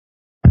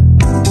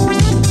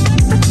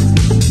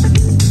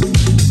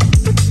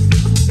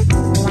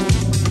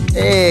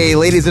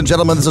ladies and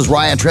gentlemen, this is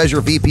Ryan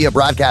Treasure, VP of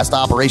Broadcast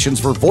Operations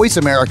for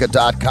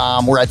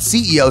VoiceAmerica.com. We're at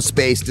CEO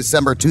Space,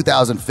 December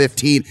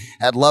 2015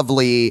 at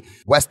lovely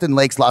Westin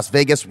Lakes, Las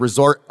Vegas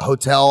Resort,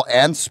 Hotel,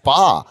 and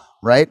Spa.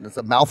 Right? It's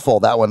a mouthful,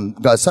 that one.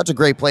 Such a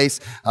great place.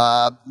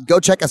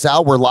 Go check us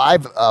out. We're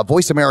live,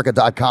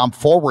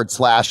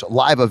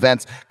 voiceamerica.com/live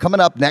events. Coming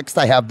up next,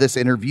 I have this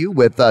interview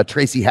with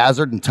Tracy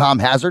Hazzard and Tom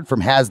Hazzard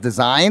from Haz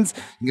Designs.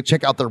 You can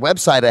check out their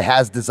website at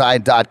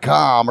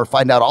hazdesign.com or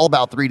find out all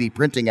about 3D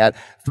printing at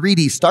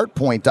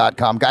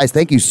 3dstartpoint.com. Guys,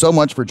 thank you so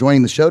much for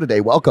joining the show today.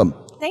 Welcome.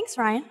 Thanks,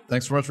 Ryan.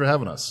 Thanks so much for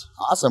having us.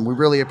 Awesome. We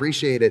really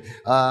appreciate it.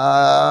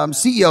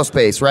 CEO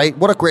Space, right?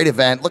 What a great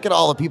event. Look at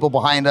all the people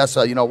behind us,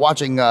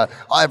 watching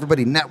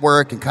everybody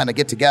network and kind of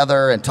get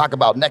together and talk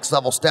about next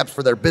level steps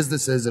for their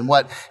businesses and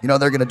what, they're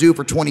going to do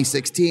for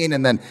 2016.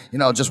 And then,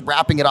 just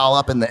wrapping it all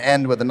up in the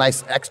end with a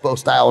nice expo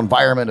style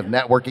environment of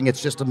networking.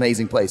 It's just an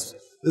amazing place.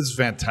 This is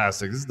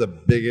fantastic. This is the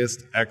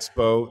biggest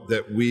expo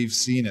that we've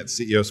seen at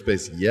CEO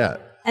Space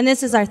yet. And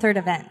this is our third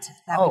event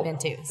that we've been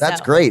to.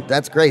 That's great.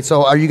 That's great.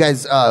 So are you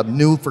guys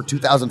new for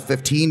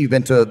 2015? You've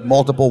been to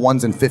multiple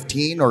ones in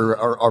 15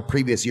 or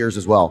previous years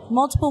as well?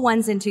 Multiple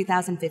ones in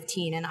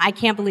 2015, and I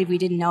can't believe we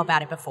didn't know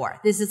about it before.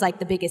 This is like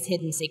the biggest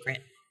hidden secret.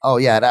 Oh,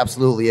 yeah, it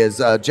absolutely is.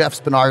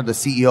 Jeff Spinard, the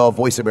CEO of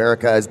Voice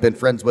America, has been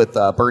friends with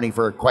Bernie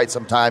for quite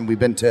some time. We've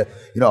been to,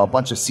 a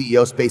bunch of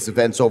CEO Space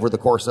events over the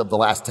course of the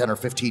last 10 or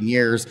 15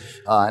 years,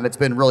 and it's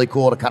been really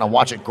cool to kind of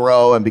watch it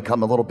grow and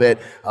become a little bit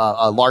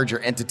a larger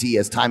entity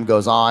as time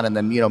goes on, and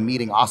then,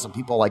 meeting awesome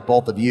people like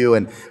both of you.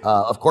 And,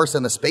 of course,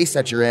 in the space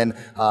that you're in,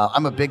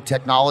 I'm a big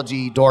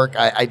technology dork.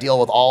 I deal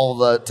with all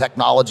the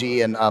technology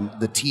and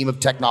the team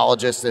of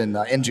technologists and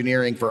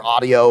engineering for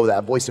audio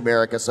at Voice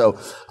America. So,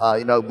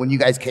 when you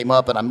guys came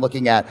up, and I'm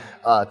looking at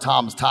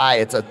Tom's tie.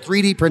 It's a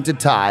 3D printed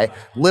tie,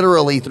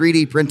 literally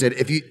 3D printed.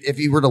 If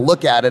you were to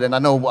look at it, and I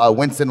know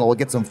Winston will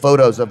get some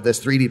photos of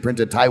this 3D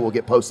printed tie, will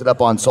get posted up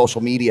on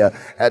social media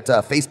at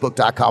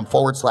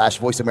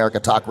facebook.com/Voice America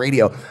Talk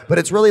Radio. But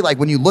it's really like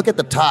when you look at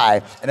the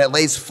tie and it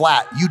lays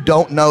flat, you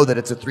don't know that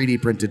it's a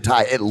 3D printed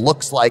tie. It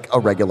looks like a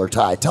regular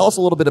tie. Tell us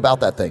a little bit about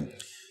that thing.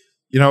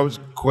 It was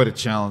quite a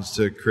challenge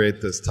to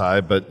create this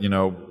tie, but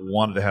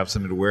wanted to have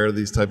something to wear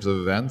these types of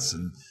events,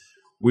 and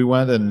we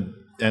went and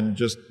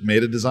just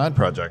made a design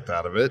project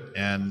out of it.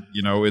 And,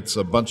 it's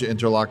a bunch of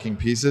interlocking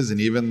pieces,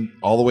 and even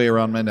all the way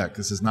around my neck.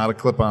 This is not a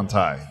clip-on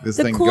tie. This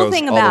thing goes all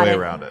the way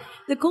around it.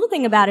 The cool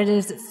thing about it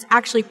is it's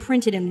actually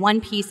printed in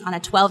one piece on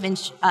a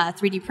 12-inch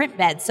 3D print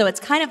bed. So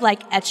it's kind of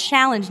like a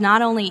challenge,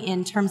 not only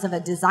in terms of a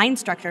design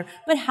structure,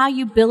 but how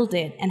you build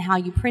it and how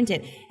you print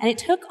it. And it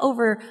took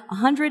over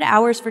 100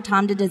 hours for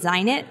Tom to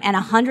design it and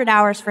 100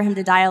 hours for him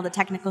to dial the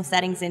technical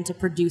settings in to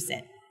produce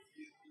it.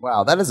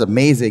 Wow, that is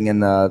amazing,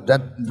 and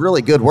that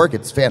really good work.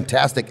 It's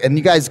fantastic. And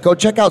you guys go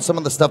check out some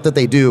of the stuff that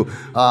they do.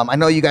 I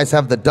know you guys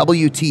have the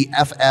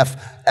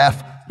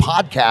WTFFF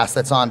podcast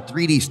that's on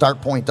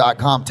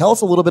 3dstartpoint.com. Tell us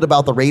a little bit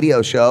about the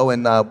radio show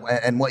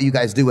and what you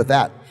guys do with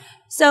that.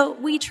 So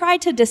we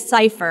tried to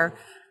decipher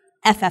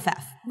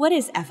FFF. What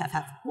is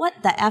FFF? What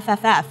the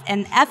FFF?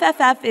 And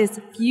FFF is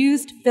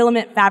fused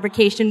filament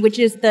fabrication, which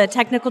is the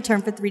technical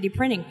term for 3D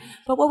printing.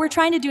 But what we're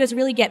trying to do is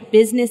really get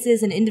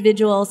businesses and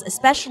individuals,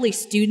 especially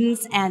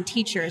students and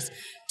teachers,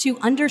 to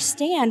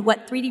understand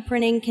what 3D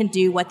printing can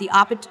do, what the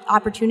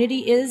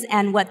opportunity is,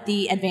 and what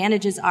the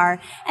advantages are,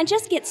 and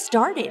just get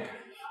started.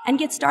 And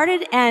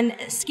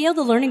scale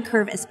the learning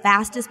curve as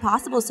fast as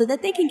possible so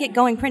that they can get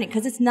going printing,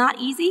 because it's not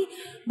easy,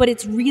 but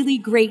it's really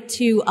great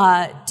to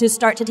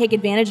start to take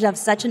advantage of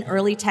such an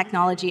early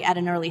technology at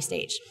an early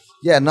stage.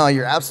 Yeah, no,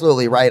 you're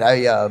absolutely right.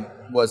 I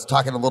was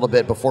talking a little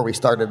bit before we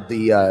started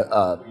the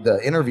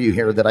interview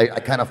here that I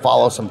kind of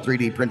follow some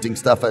 3D printing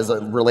stuff as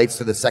it relates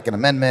to the Second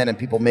Amendment and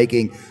people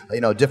making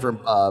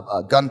different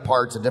gun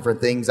parts and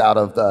different things out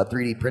of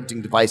 3D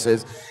printing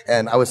devices.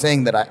 And I was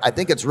saying that I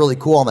think it's really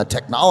cool on the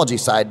technology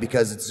side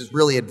because it's just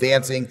really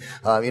advancing.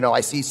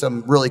 I see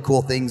some really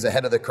cool things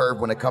ahead of the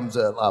curve when it comes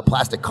to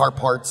plastic car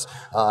parts.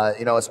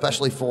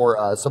 Especially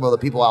for some of the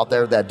people out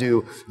there that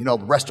do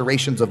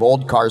restorations of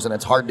old cars, and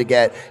it's hard to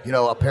get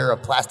a pair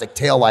of plastic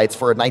taillights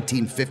for a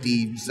 1950s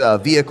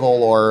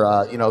vehicle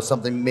or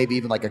something maybe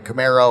even like a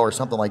Camaro or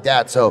something like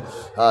that. So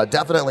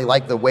definitely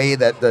like the way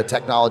that the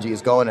technology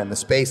is going in the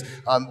space.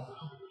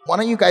 Why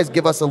don't you guys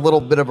give us a little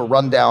bit of a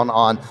rundown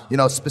on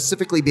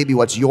specifically maybe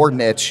what's your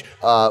niche,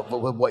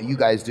 what you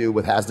guys do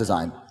with Haz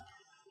Design?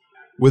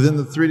 Within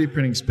the 3D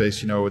printing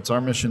space, it's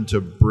our mission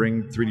to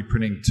bring 3D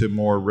printing to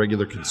more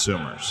regular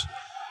consumers.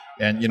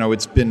 And,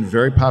 it's been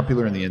very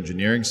popular in the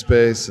engineering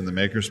space and the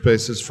maker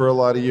spaces for a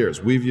lot of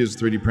years. We've used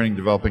 3D printing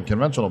developing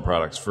conventional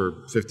products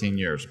for 15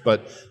 years.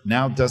 But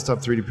now desktop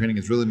 3D printing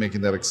is really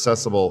making that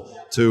accessible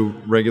to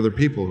regular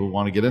people who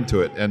want to get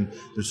into it. And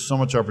there's so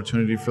much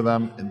opportunity for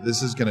them. And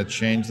this is going to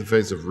change the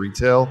face of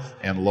retail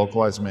and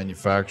localized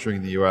manufacturing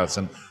in the U.S.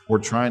 And we're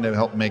trying to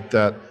help make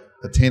that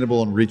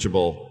attainable and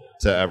reachable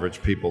to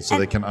average people so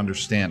they can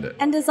understand it.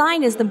 And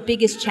design is the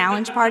biggest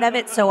challenge part of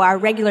it. So our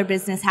regular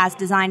business has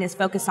design is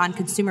focused on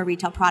consumer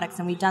retail products,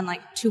 and we've done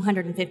like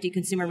 250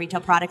 consumer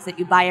retail products that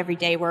you buy every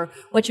day. We're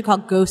what you call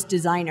ghost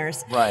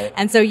designers. Right.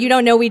 And so you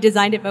don't know we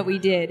designed it, but we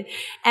did.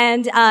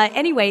 And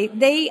anyway,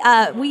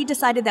 we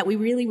decided that we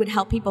really would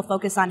help people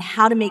focus on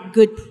how to make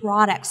good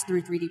products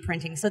through 3D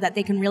printing so that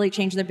they can really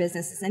change their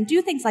businesses and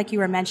do things like you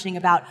were mentioning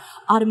about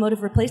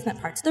automotive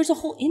replacement parts. There's a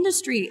whole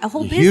industry, a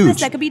whole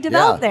business that could be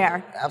developed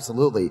there.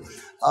 Absolutely.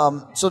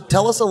 So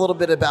tell us a little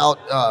bit about,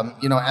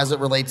 as it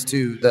relates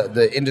to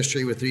the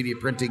industry with 3D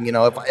printing.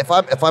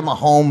 If I'm a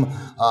home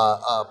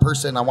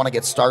person, I want to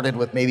get started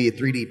with maybe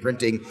 3D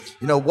printing.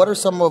 What are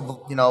some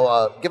of,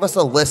 give us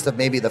a list of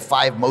maybe the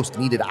 5 most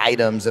needed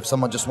items if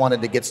someone just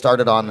wanted to get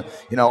started on,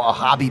 a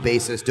hobby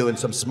basis doing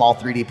some small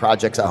 3D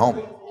projects at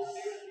home.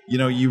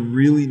 You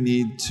really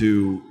need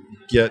to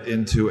get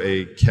into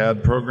a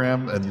CAD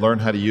program and learn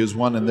how to use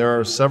one. And there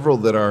are several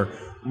that are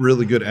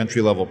really good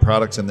entry-level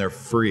products, and they're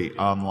free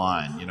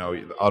online.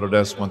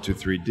 Autodesk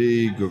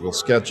 123D, Google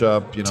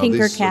SketchUp, these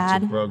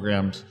sorts of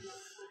programs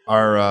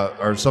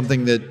are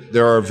something that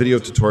there are video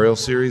tutorial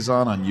series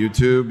on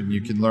YouTube, and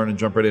you can learn and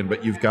jump right in.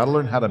 But you've got to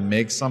learn how to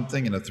make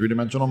something in a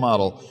three-dimensional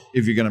model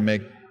if you're going to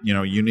make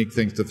unique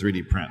things to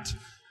 3D print.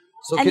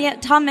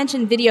 Yet Tom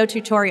mentioned video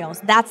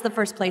tutorials. That's the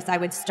first place I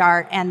would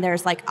start, and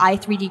there's like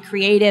i3D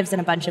Creatives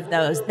and a bunch of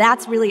those.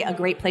 That's really a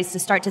great place to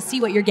start to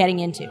see what you're getting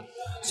into.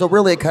 So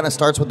really it kind of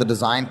starts with the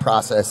design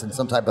process and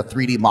some type of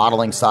 3D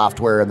modeling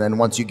software, and then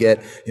once you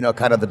get,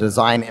 kind of the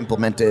design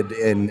implemented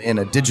in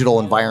a digital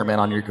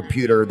environment on your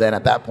computer, then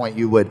at that point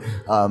you would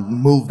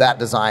move that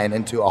design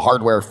into a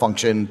hardware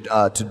function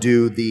to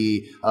do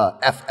the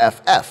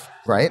FFF,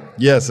 right?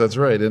 Yes, that's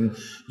right. And,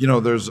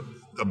 there's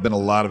been a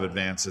lot of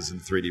advances in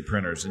 3D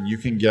printers, and you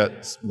can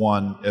get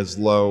one as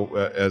low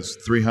as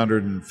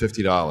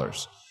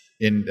 $350.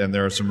 And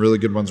there are some really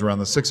good ones around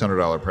the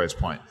 $600 price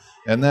point.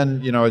 And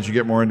then, as you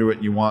get more into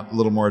it, you want a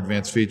little more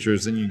advanced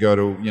features, then you go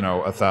to,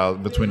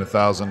 between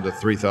 $1,000 to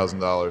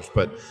 $3,000.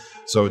 But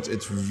so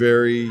it's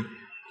very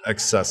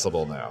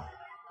accessible now.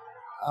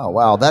 Oh,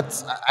 wow.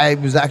 I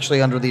was actually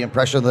under the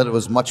impression that it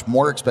was much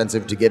more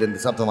expensive to get into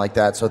something like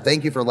that. So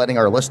thank you for letting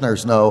our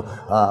listeners know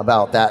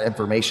about that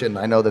information.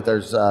 I know that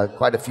there's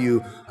quite a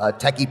few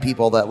techie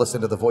people that listen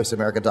to the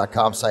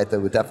VoiceAmerica.com site that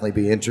would definitely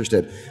be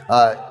interested.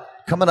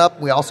 Coming up,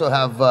 we also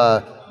have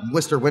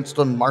Mr.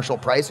 Winston Marshall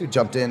Price, who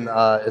jumped in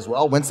as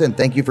well. Winston,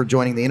 thank you for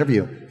joining the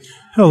interview.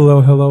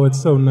 Hello.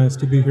 It's so nice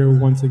to be here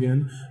once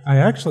again. I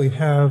actually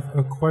have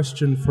a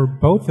question for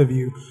both of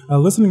you.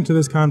 Listening to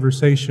this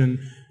conversation,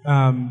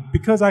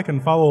 because I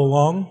can follow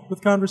along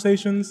with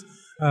conversations,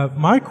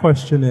 my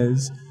question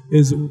is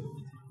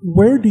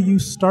where do you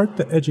start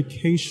the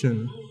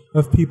education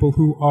of people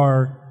who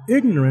are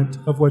ignorant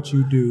of what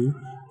you do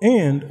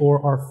and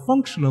or are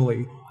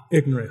functionally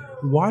ignorant?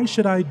 Why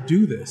should I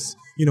do this?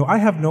 I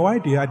have no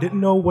idea. I didn't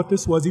know what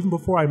this was even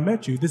before I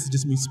met you. This is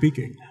just me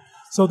speaking.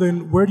 So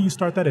then where do you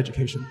start that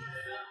education?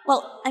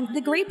 Well,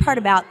 the great part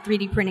about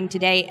 3D printing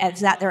today is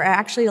that there are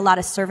actually a lot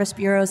of service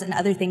bureaus and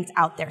other things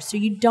out there. So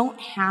you don't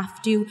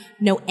have to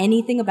know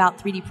anything about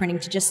 3D printing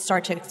to just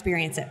start to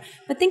experience it.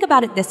 But think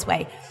about it this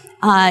way.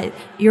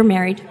 You're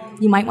married.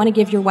 You might want to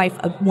give your wife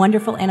a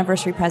wonderful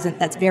anniversary present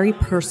that's very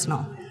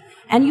personal.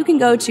 And you can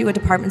go to a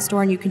department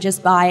store and you can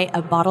just buy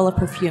a bottle of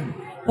perfume.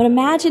 But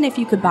imagine if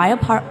you could buy a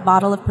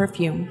bottle of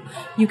perfume,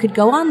 you could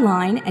go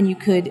online and you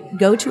could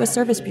go to a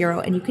service bureau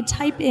and you could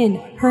type in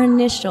her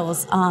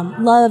initials,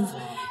 love,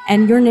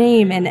 and your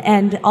name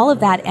and all of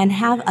that, and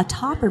have a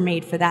topper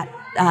made for that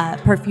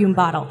perfume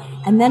bottle,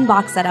 and then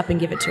box that up and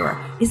give it to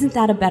her. Isn't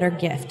that a better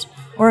gift?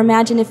 Or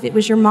imagine if it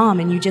was your mom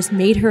and you just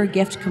made her a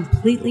gift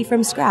completely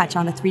from scratch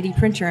on a 3D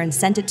printer and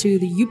sent it to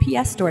the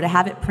UPS store to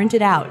have it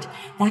printed out.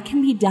 That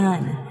can be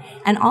done.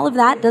 And all of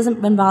that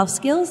doesn't involve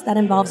skills. That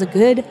involves a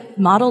good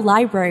model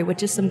library,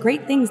 which is some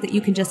great things that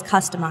you can just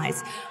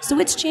customize. So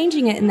it's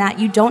changing it in that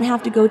you don't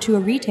have to go to a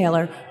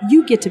retailer.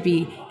 You get to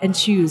be and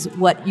choose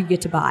what you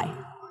get to buy.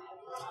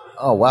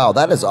 Oh, wow.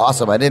 That is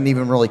awesome. I didn't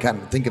even really kind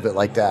of think of it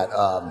like that.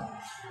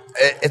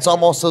 It's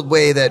almost the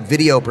way that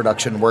video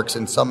production works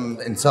in some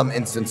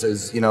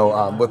instances.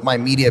 With my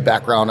media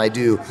background, I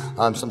do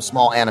some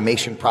small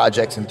animation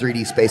projects in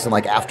 3D space and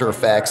like After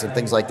Effects and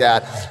things like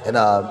that. And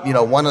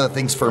one of the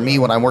things for me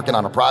when I'm working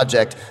on a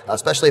project,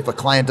 especially if a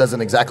client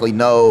doesn't exactly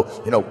know,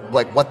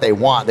 like what they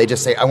want, they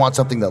just say, I want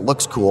something that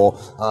looks cool.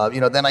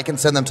 Then I can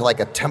send them to like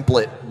a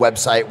template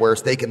website where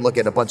they can look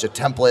at a bunch of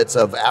templates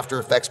of After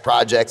Effects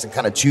projects and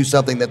kind of choose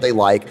something that they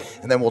like,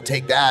 and then we'll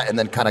take that and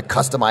then kind of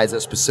customize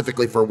it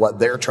specifically for what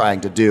they're trying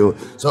to do.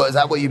 So is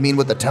that what you mean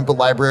with the template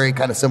library,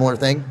 kind of similar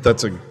thing?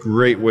 That's a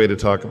great way to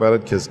talk about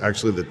it, because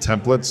actually the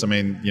templates,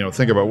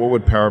 think about what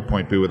would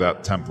PowerPoint be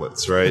without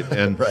templates, right?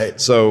 And right.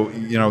 So,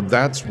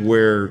 that's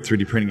where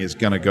 3D printing is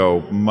going to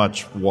go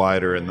much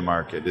wider in the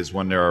market, is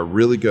when there are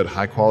really good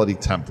high quality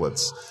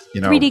templates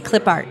 3D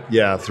clip art.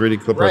 Yeah,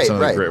 3D clip art's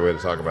another great way to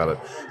talk about it.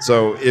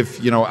 So if,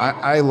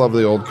 I love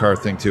the old car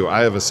thing too.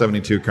 I have a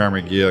 72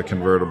 Karma Ghia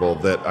convertible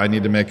that I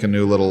need to make a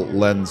new little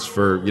lens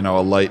for,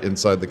 a light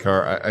inside the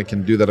car. I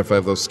can do that if I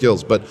have those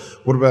skills. But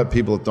what about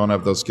people that don't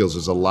have those skills?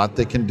 There's a lot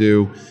they can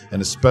do,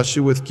 and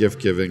especially with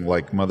gift giving,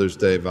 like Mother's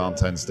Day,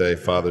 Valentine's Day,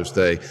 Father's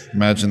Day.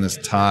 Imagine this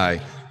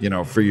tie,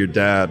 for your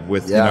dad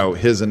with,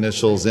 his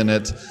initials in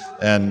it,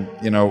 and,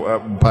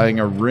 buying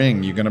a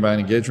ring. You're going to buy an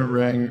engagement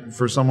ring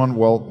for someone?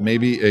 Well,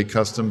 maybe a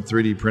custom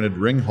 3D printed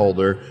ring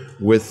holder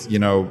with,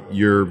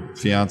 your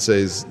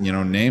fiance's,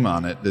 name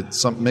on it.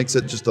 It makes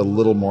it just a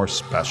little more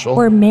special.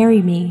 Or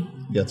marry me.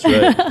 That's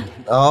right.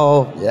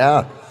 Oh,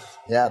 yeah.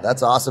 Yeah,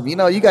 that's awesome.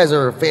 You guys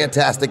are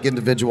fantastic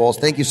individuals.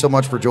 Thank you so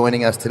much for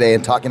joining us today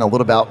and talking a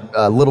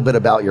little bit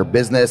about your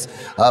business.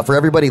 For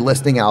everybody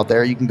listening out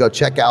there, you can go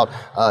check out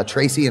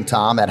Tracy and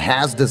Tom at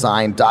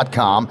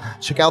hasdesign.com.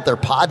 Check out their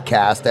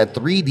podcast at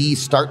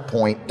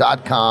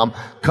 3dstartpoint.com.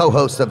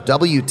 Co-hosts of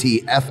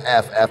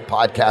WTFFF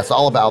podcast,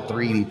 all about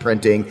 3D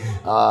printing.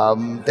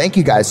 Thank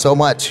you guys so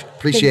much.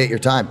 Appreciate your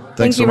time.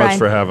 Thanks so much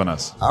for having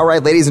us. All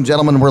right, ladies and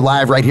gentlemen, we're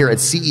live right here at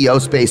CEO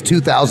Space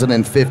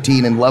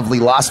 2015 in lovely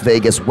Las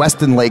Vegas,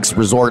 Weston Lakes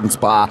Resort and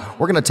Spa.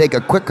 We're going to take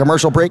a quick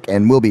commercial break,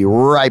 and we'll be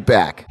right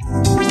back.